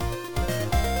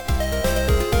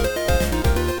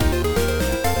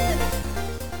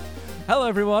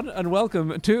everyone, and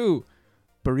welcome to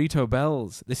Burrito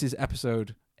Bells. This is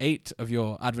episode 8 of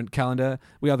your Advent calendar.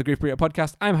 We are the Grief Burrito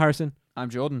Podcast. I'm Harrison. I'm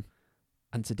Jordan.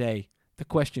 And today, the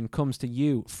question comes to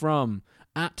you from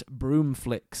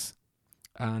 @Broomflix.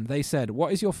 And they said,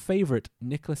 what is your favourite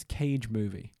Nicolas Cage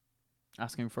movie?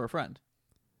 Asking for a friend.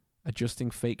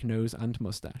 Adjusting fake nose and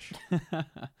mustache.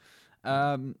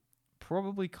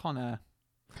 Probably Con Air.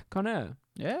 Con Air.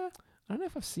 Yeah. I don't know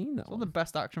if I've seen that It's one of the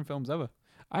best action films ever.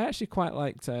 I actually quite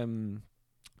liked Gone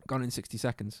in 60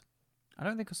 Seconds. I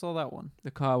don't think I saw that one.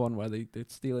 The car one where they're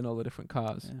stealing all the different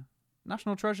cars. Yeah.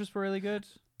 National Treasures were really good.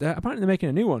 Apparently they're making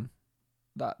a new one.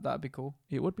 That'd be cool.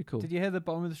 It would be cool. Did you hear the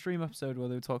bottom of the stream episode where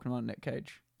they were talking about Nick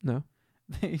Cage? No.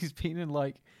 He's been in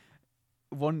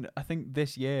I think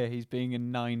this year he's been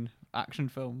in 9 action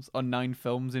films, or 9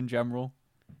 films in general.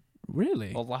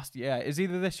 Really? Or last year. It's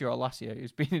either this year or last year.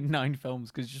 He's been in 9 films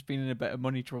because he's just been in a bit of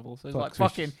money trouble. So he's like,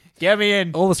 fucking, get me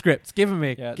in. All the scripts. Give them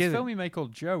me. Yeah, there's a film he made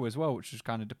called Joe as well, which was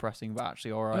kind of depressing, but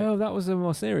actually alright. Oh, that was a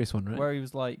more serious one, right? Where he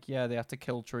was like, yeah, they had to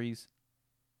kill trees.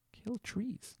 Kill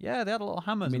trees? Yeah, they had a little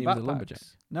hammers and he was a backpacks. lumberjack?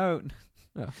 No.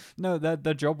 Oh. No,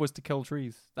 their job was to kill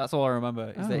trees. That's all I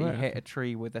remember, is Oh, that right, he hit okay. a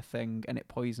tree with a thing and it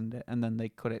poisoned it, and then they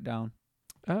cut it down.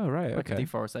 Oh, right, Like a okay.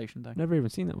 deforestation thing. Never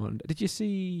even seen that one. Did you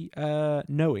see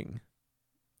Knowing?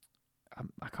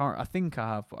 I think I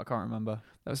have, but I can't remember.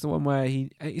 That was the one where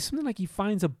it's something like he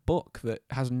finds a book that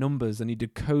has numbers and he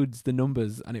decodes the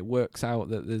numbers and it works out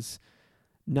that there's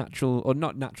natural, or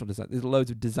not natural disasters, there's loads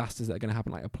of disasters that are going to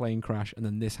happen, like a plane crash, and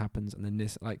then this happens, and then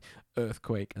this, like,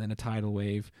 earthquake, and then a tidal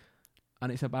wave.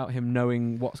 And it's about him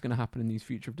knowing what's going to happen in these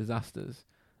future disasters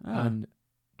and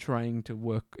trying to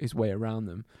work his way around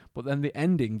them. But then the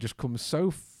ending just comes so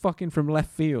fucking from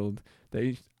left field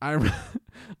that I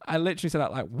literally said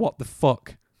out, like, what the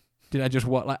fuck did I just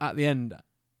watch? Like, at the end,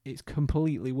 it's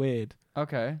completely weird.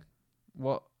 Okay.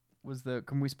 What was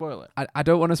can we spoil it? I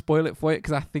don't want to spoil it for you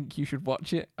because I think you should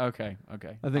watch it. Okay.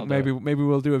 I think maybe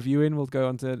we'll do a viewing. We'll go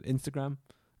onto Instagram,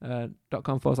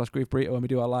 .com/griefburrito when we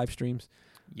do our live streams.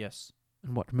 Yes.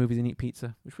 And watch movies and eat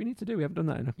pizza, which we need to do. We haven't done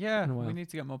that in a while. We need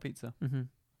to get more pizza. Mm-hmm.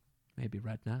 Maybe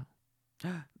red now.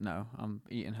 No, I'm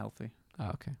eating healthy. Oh,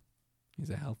 okay.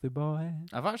 He's a healthy boy.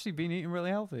 I've actually been eating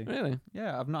really healthy. Really?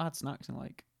 Yeah, I've not had snacks in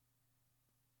like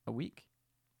a week.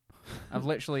 I've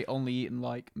literally only eaten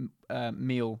like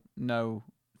meal, no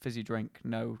fizzy drink,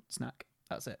 no snack.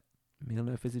 That's it. Meal,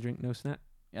 no fizzy drink, no snack.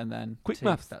 And then Quick tea,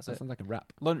 maths. That's that it. sounds like a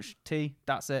rap. Lunch, tea.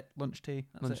 That's it. Lunch, tea.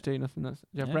 That's Lunch, it. tea, nothing else. Do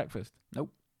you have Yeah. breakfast?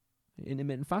 Nope.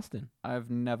 Intermittent fasting. I've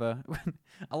never.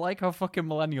 I like how fucking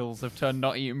millennials have turned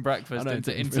not eating breakfast I know,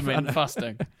 into I know. intermittent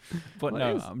fasting. But Well, it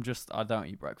no, is. I don't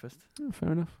eat breakfast. Oh,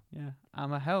 fair enough. Yeah,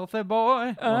 I'm a healthy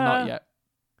boy. Well, not yet.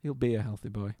 He'll be a healthy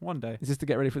boy. One day. Is this to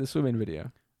get ready for the swimming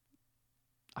video?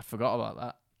 I forgot about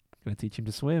that. Gonna teach him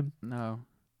to swim. No,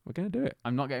 We're gonna do it.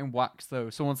 I'm not getting waxed though.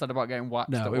 Someone said about getting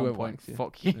waxed No, at we one won't point. wax you.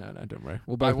 Fuck you. No, don't worry.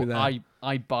 We'll both be there.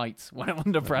 I bite when I'm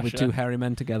under pressure. We're two hairy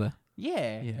men together.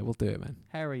 Yeah. Yeah, we'll do it, man.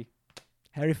 Hairy.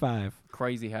 Hairy 5.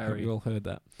 Crazy Hope hairy. you all heard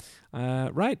that.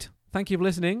 Right. Thank you for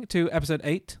listening to episode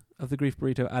 8 of the Grief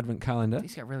Burrito Advent Calendar.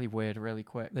 These get really weird really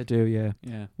quick. They do, yeah.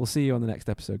 Yeah. We'll see you on the next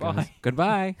episode, guys. Bye.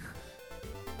 Goodbye.